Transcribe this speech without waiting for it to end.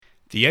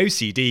The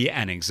OCD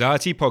and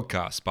Anxiety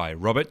Podcast by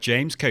Robert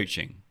James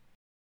Coaching.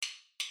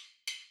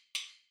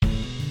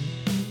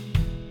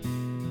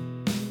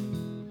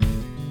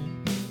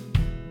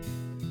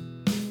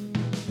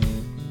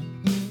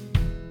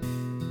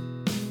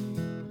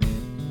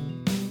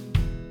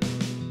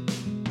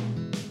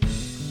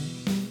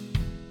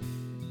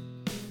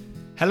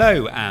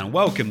 Hello and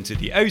welcome to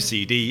the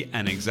OCD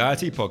and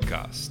Anxiety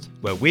Podcast,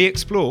 where we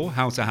explore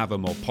how to have a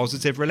more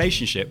positive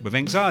relationship with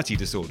anxiety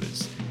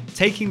disorders,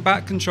 taking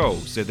back control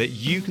so that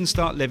you can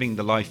start living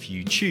the life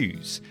you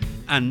choose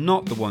and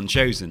not the one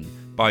chosen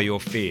by your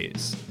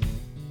fears.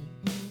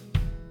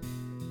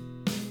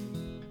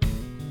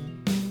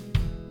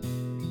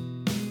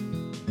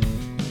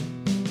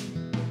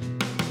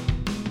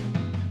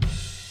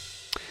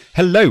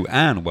 Hello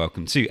and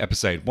welcome to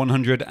episode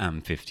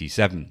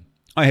 157.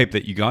 I hope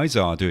that you guys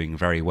are doing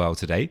very well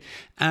today,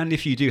 and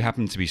if you do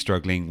happen to be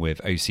struggling with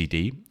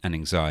OCD and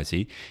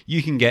anxiety,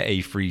 you can get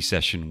a free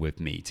session with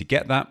me. To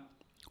get that,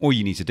 all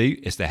you need to do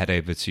is to head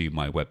over to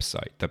my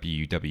website,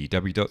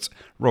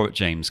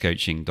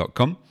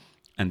 www.robertjamescoaching.com,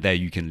 and there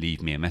you can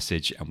leave me a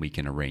message and we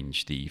can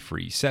arrange the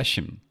free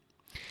session.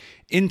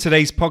 In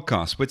today's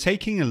podcast, we're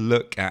taking a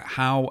look at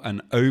how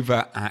an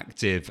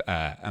overactive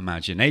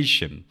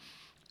imagination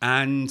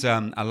and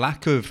a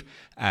lack of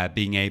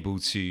being able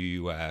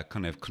to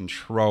kind of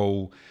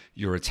control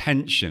your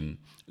attention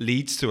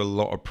leads to a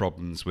lot of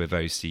problems with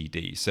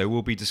OCD. So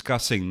we'll be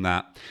discussing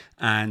that,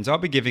 and I'll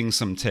be giving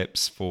some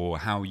tips for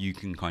how you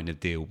can kind of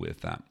deal with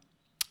that.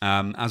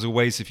 As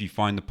always, if you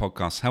find the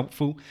podcast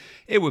helpful,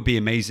 it would be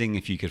amazing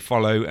if you could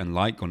follow and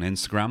like on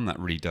Instagram. That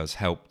really does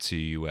help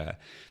to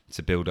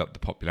build up the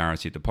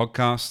popularity of the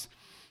podcast.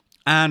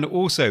 And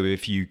also,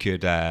 if you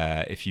could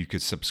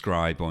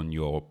subscribe on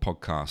your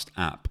podcast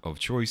app of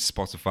choice,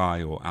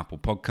 Spotify or Apple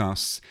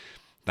Podcasts,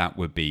 that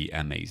would be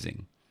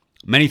amazing.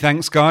 Many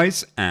thanks,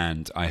 guys,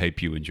 and I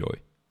hope you enjoy.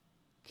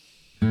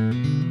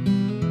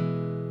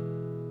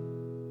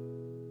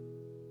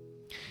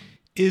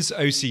 Is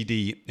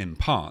OCD in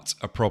part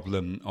a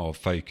problem of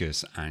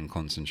focus and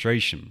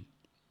concentration?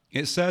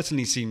 It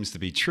certainly seems to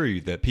be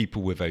true that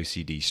people with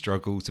OCD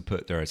struggle to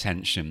put their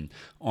attention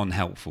on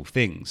helpful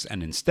things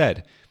and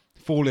instead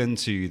fall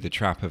into the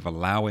trap of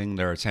allowing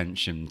their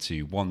attention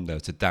to wander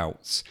to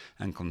doubts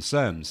and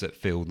concerns that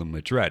fill them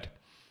with dread.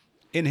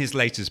 In his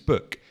latest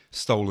book,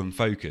 Stolen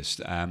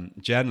Focus,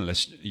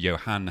 journalist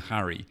Johann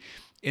Hari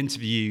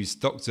interviews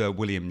Dr.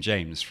 William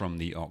James from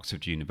the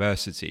Oxford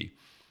University,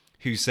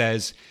 who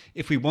says,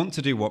 if we want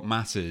to do what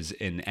matters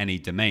in any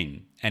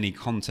domain, any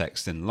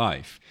context in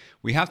life,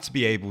 we have to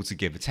be able to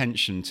give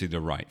attention to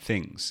the right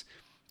things.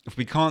 If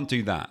we can't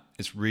do that,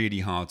 it's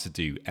really hard to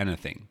do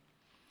anything.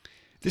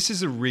 This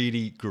is a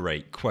really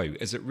great quote,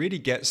 as it really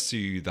gets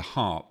to the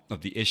heart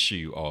of the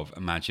issue of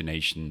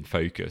imagination,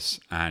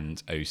 focus,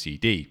 and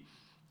OCD.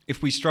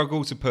 If we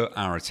struggle to put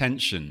our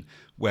attention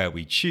where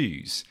we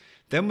choose,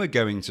 then we're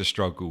going to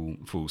struggle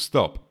full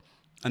stop.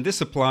 And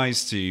this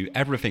applies to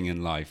everything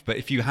in life, but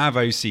if you have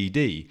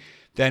OCD,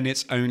 then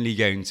it's only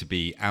going to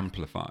be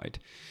amplified.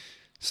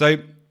 So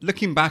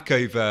looking back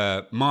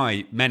over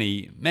my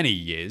many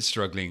years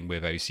struggling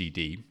with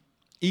OCD,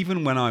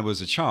 even when I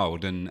was a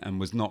child and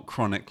was not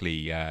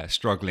chronically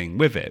struggling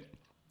with it,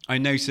 I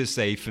noticed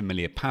a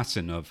familiar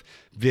pattern of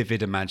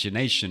vivid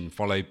imagination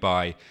followed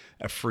by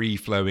a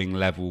free-flowing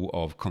level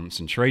of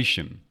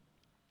concentration.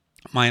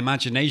 My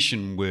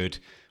imagination would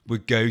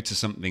go to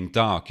something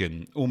dark,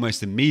 and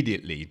almost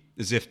immediately,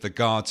 as if the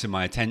guard to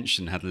my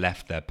attention had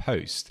left their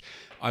post,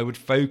 I would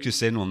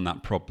focus in on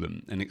that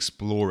problem and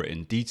explore it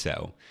in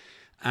detail.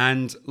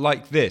 And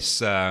like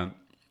this, a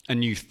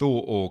new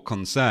thought or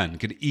concern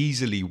could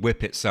easily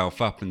whip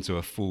itself up into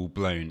a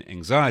full-blown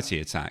anxiety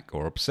attack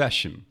or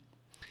obsession.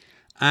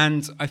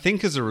 And I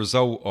think as a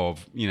result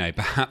of,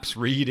 perhaps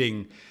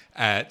reading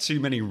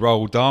too many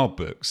Roald Dahl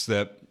books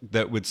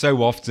that would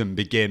so often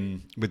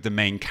begin with the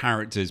main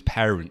character's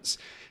parents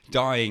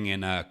dying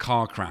in a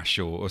car crash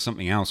or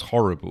something else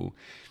horrible,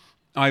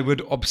 I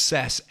would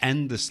obsess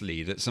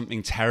endlessly that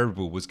something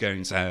terrible was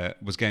going to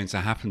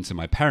happen to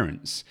my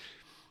parents.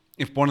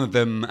 If one of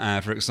them,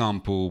 for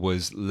example,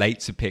 was late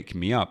to pick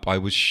me up, I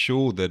was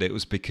sure that it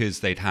was because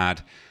they'd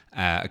had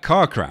a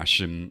car crash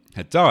and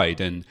had died,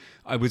 and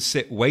I would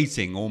sit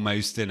waiting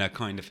almost in a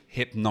kind of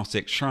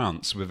hypnotic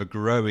trance with a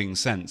growing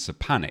sense of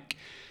panic.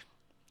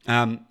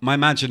 My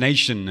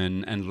imagination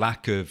and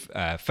lack of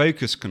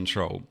focus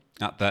control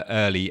at that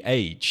early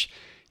age,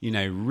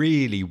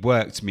 really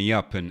worked me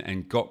up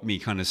and got me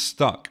kind of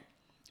stuck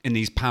in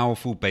these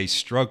powerful base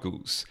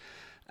struggles.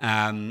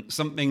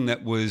 Something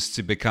that was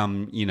to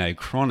become,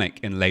 chronic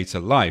in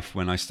later life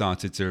when I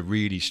started to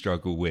really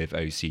struggle with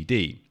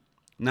OCD.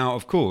 Now,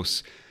 of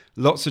course,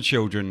 lots of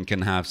children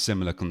can have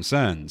similar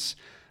concerns.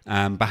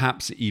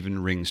 Perhaps it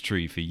even rings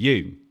true for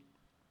you.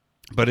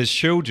 But as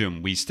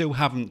children, we still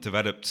haven't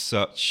developed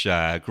such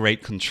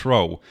great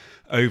control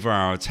over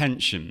our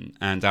attention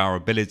and our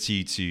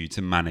ability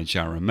to manage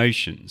our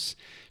emotions.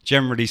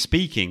 Generally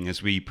speaking,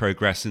 as we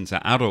progress into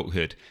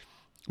adulthood,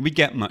 We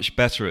get much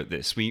better at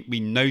this. We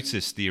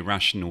notice the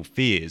irrational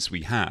fears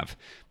we have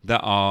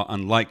that are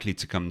unlikely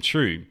to come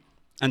true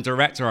and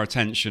direct our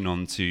attention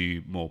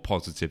onto more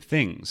positive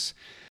things.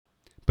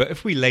 But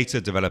if we later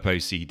develop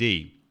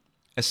OCD,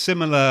 a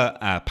similar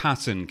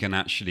pattern can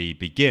actually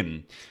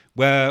begin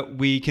where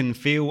we can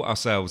feel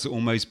ourselves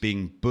almost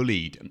being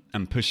bullied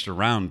and pushed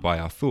around by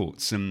our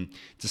thoughts. And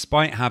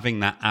despite having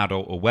that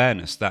adult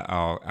awareness that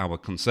our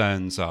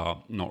concerns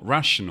are not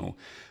rational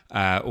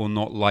or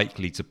not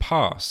likely to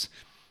pass,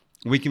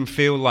 we can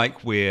feel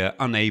like we're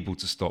unable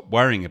to stop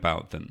worrying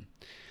about them.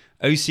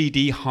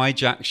 OCD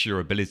hijacks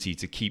your ability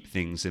to keep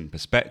things in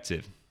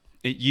perspective.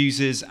 It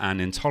uses an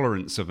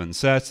intolerance of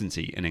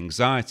uncertainty and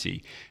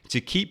anxiety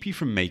to keep you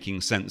from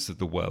making sense of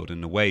the world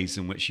in the ways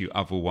in which you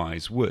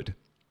otherwise would.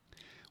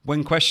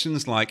 When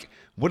questions like,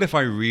 what if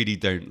I really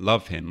don't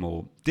love him?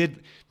 Or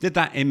did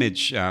that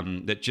image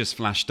that just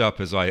flashed up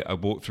as I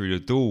walked through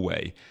the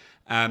doorway,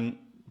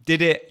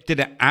 did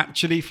it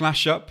actually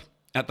flash up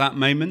at that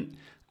moment?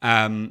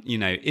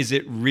 Is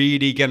it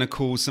really going to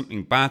cause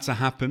something bad to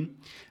happen?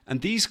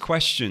 And these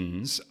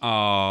questions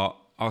are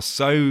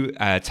so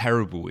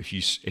terrible if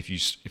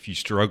you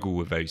struggle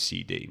with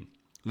OCD.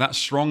 That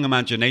strong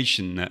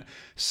imagination that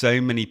so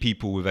many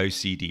people with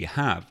OCD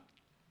have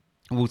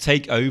will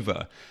take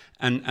over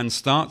and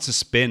start to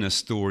spin a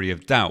story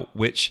of doubt,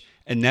 which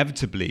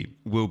inevitably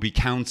will be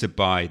countered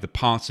by the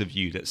part of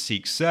you that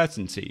seeks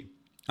certainty,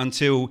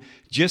 until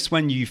just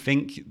when you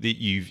think that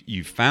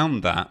you've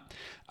found that,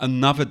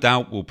 another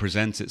doubt will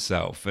present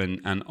itself,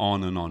 and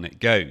on it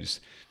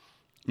goes.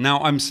 Now,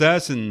 I'm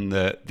certain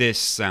that this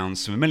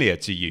sounds familiar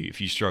to you if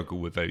you struggle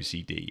with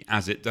OCD,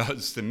 as it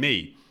does to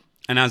me,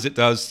 and as it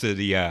does to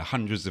the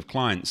hundreds of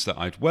clients that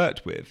I've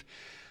worked with.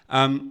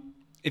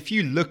 If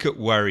you look at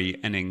worry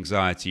and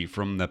anxiety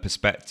from the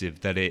perspective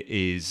that it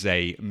is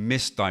a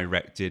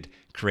misdirected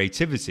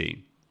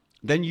creativity,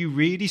 then you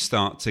really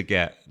start to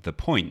get the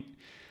point.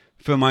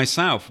 For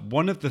myself,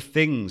 one of the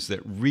things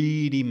that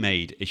really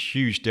made a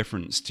huge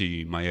difference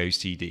to my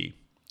OCD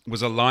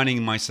was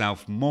aligning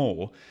myself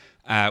more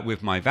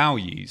with my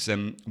values.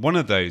 And one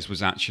of those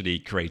was actually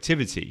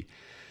creativity.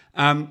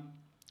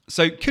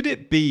 So could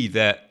it be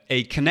that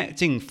a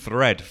connecting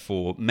thread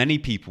for many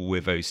people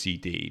with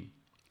OCD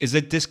is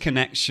a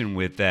disconnection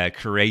with their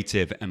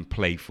creative and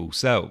playful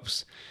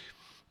selves?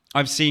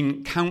 I've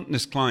seen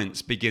countless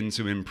clients begin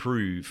to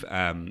improve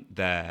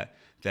their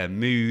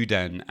mood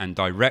and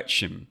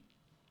direction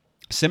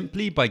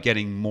simply by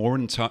getting more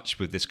in touch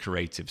with this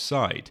creative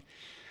side.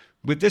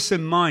 With this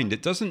in mind,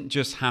 it doesn't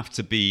just have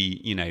to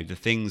be, the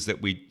things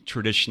that we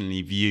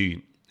traditionally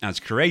view as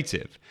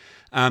creative.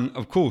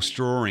 Of course,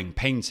 drawing,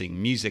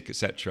 painting, music,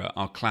 etc.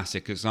 are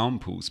classic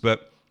examples,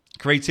 but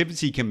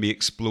creativity can be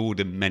explored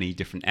in many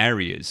different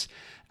areas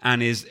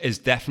and is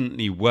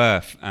definitely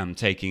worth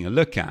taking a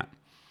look at.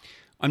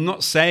 I'm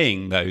not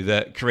saying, though,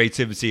 that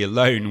creativity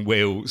alone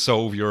will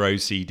solve your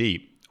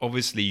OCD.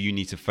 Obviously, you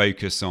need to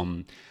focus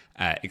on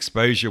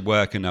exposure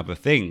work and other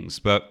things,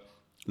 but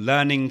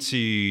learning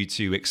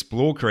to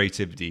explore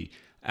creativity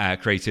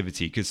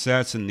could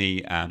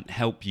certainly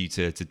help you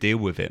to deal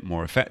with it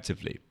more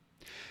effectively.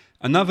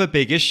 Another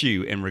big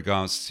issue in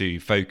regards to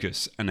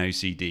focus and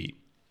OCD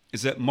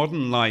is that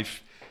modern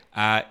life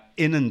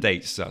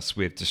inundates us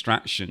with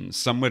distractions,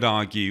 some would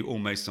argue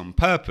almost on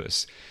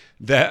purpose,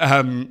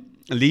 that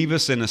leave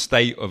us in a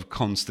state of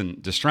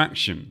constant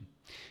distraction.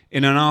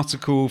 In an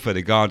article for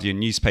the Guardian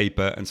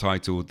newspaper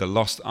entitled "The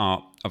Lost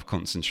Art of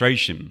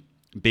Concentration: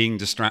 Being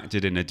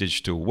Distracted in a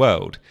Digital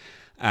World,"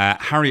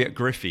 Harriet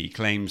Griffey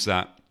claims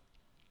that,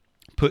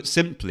 put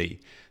simply,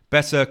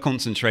 better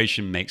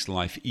concentration makes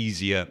life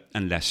easier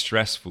and less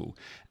stressful,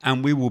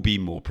 and we will be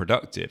more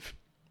productive.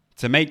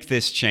 To make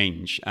this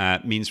change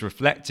means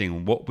reflecting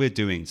on what we're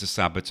doing to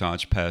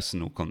sabotage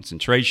personal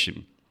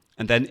concentration,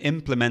 and then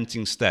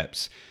implementing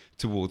steps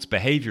towards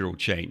behavioral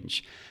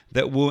change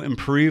that will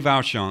improve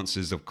our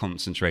chances of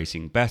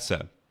concentrating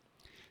better.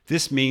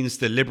 This means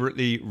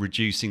deliberately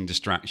reducing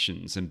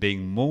distractions and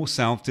being more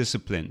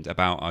self-disciplined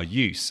about our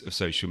use of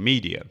social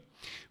media,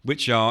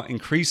 which are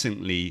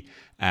increasingly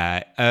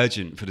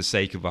urgent for the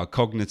sake of our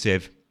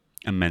cognitive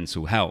and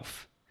mental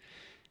health.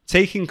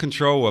 Taking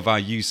control of our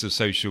use of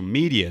social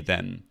media,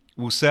 then,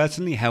 will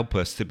certainly help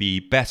us to be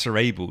better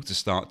able to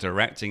start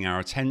directing our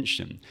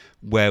attention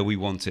where we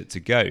want it to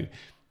go,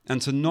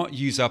 and to not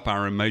use up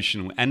our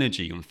emotional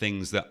energy on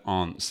things that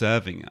aren't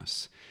serving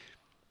us.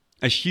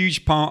 A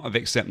huge part of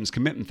acceptance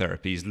commitment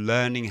therapy is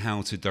learning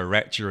how to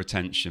direct your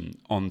attention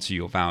onto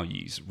your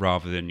values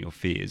rather than your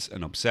fears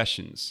and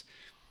obsessions.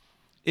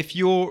 If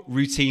you're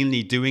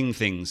routinely doing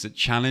things that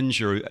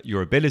challenge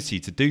your ability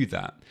to do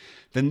that,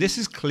 then this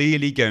is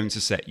clearly going to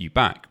set you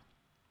back.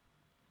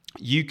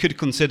 You could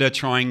consider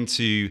trying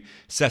to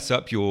set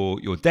up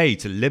your day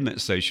to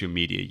limit social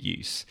media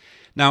use.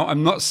 Now,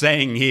 I'm not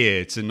saying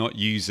here to not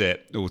use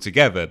it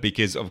altogether,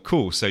 because of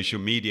course social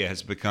media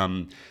has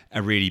become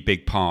a really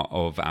big part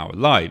of our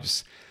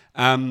lives.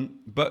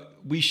 But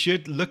we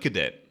should look at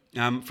it.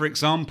 For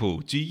example,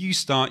 do you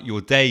start your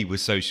day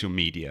with social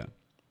media?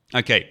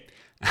 Okay,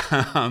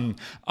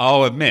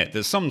 I'll admit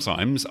that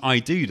sometimes I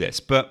do this,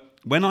 but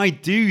when I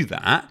do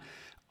that,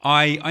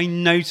 I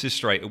notice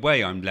straight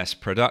away I'm less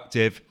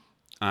productive.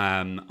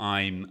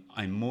 I'm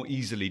more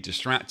easily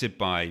distracted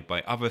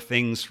by other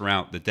things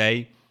throughout the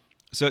day.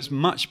 So it's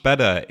much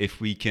better if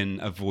we can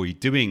avoid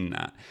doing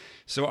that.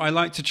 So I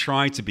like to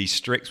try to be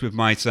strict with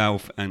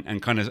myself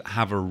and kind of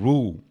have a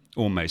rule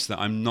almost that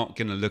I'm not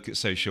going to look at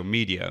social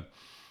media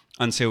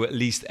until at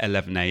least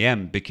 11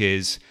 a.m.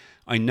 because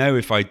I know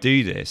if I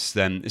do this,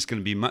 then it's going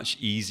to be much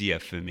easier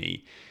for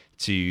me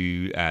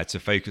to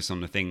focus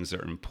on the things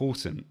that are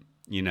important.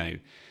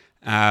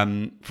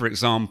 For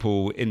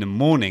example, in the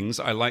mornings,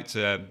 I like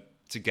to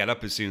get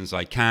up as soon as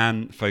I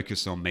can,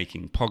 focus on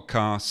making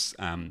podcasts,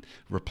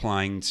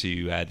 replying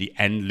to the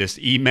endless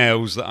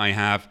emails that I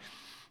have,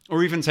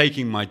 or even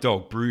taking my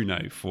dog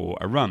Bruno for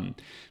a run.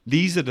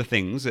 These are the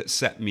things that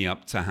set me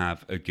up to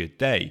have a good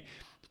day,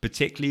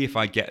 particularly if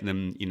I get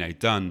them,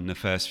 done in the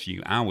first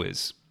few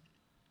hours.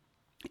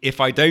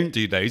 If I don't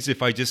do those,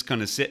 if I just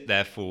kind of sit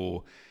there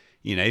for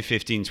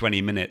 15,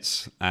 20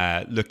 minutes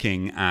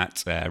looking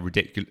at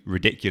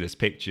ridiculous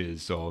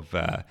pictures of,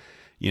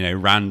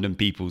 random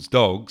people's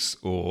dogs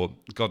or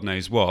God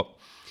knows what,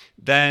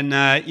 then,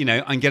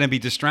 I'm going to be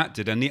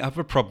distracted. And the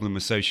other problem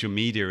with social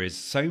media is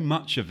so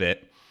much of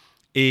it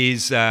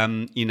has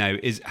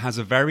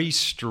a very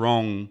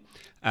strong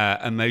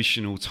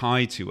emotional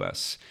tie to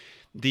us.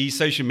 These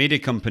social media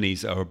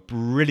companies are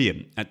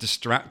brilliant at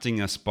distracting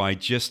us by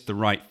just the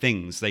right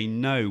things. They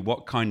know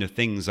what kind of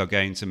things are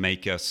going to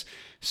make us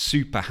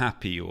super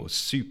happy or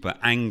super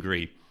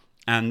angry.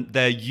 And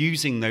they're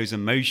using those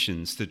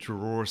emotions to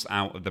draw us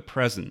out of the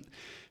present.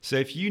 So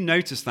if you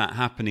notice that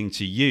happening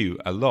to you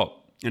a lot,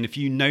 and if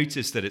you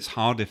notice that it's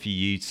harder for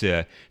you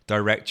to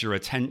direct your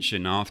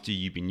attention after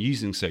you've been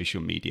using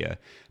social media,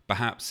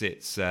 perhaps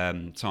it's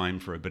time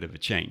for a bit of a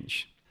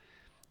change.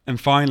 And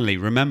finally,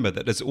 remember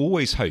that there's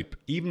always hope.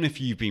 Even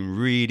if you've been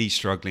really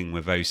struggling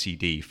with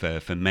OCD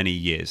for many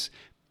years,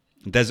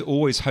 there's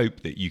always hope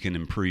that you can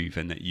improve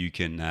and that you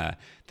can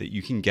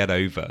get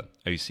over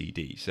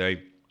OCD. So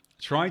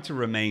try to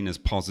remain as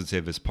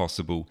positive as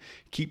possible.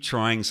 Keep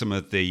trying some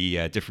of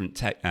the different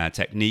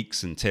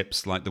techniques and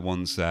tips like the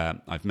ones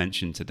I've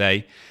mentioned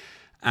today.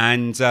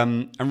 And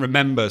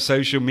remember,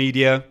 social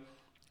media,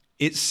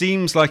 it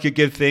seems like a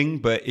good thing,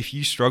 but if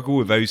you struggle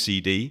with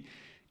OCD,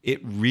 it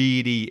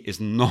really is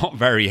not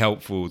very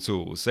helpful at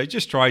all. So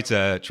just try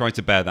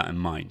to bear that in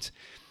mind.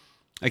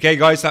 Okay,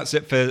 guys, that's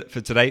it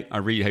for today. I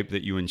really hope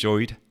that you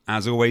enjoyed.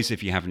 As always,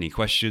 if you have any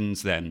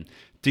questions, then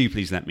do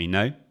please let me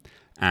know.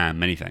 And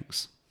many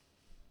thanks.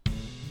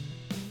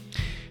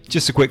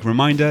 Just a quick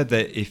reminder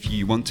that if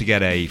you want to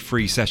get a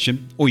free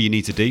session, all you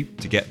need to do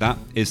to get that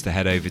is to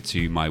head over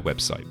to my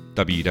website,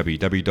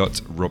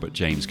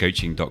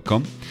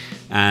 www.robertjamescoaching.com.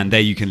 And there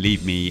you can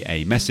leave me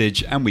a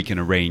message and we can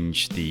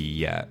arrange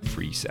the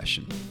free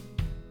session.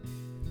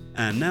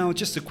 And now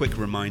just a quick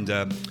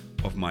reminder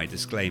of my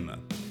disclaimer.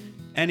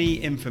 Any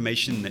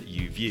information that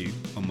you view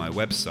on my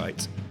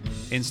website,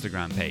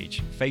 Instagram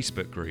page,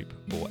 Facebook group,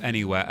 or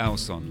anywhere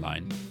else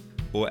online,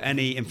 or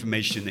any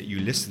information that you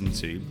listen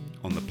to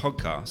on the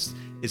podcast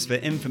is for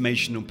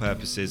informational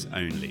purposes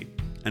only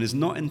and is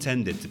not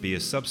intended to be a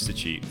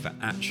substitute for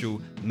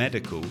actual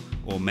medical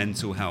or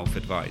mental health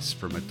advice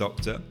from a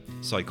doctor,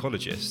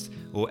 psychologist,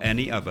 or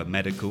any other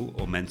medical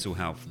or mental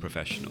health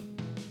professional.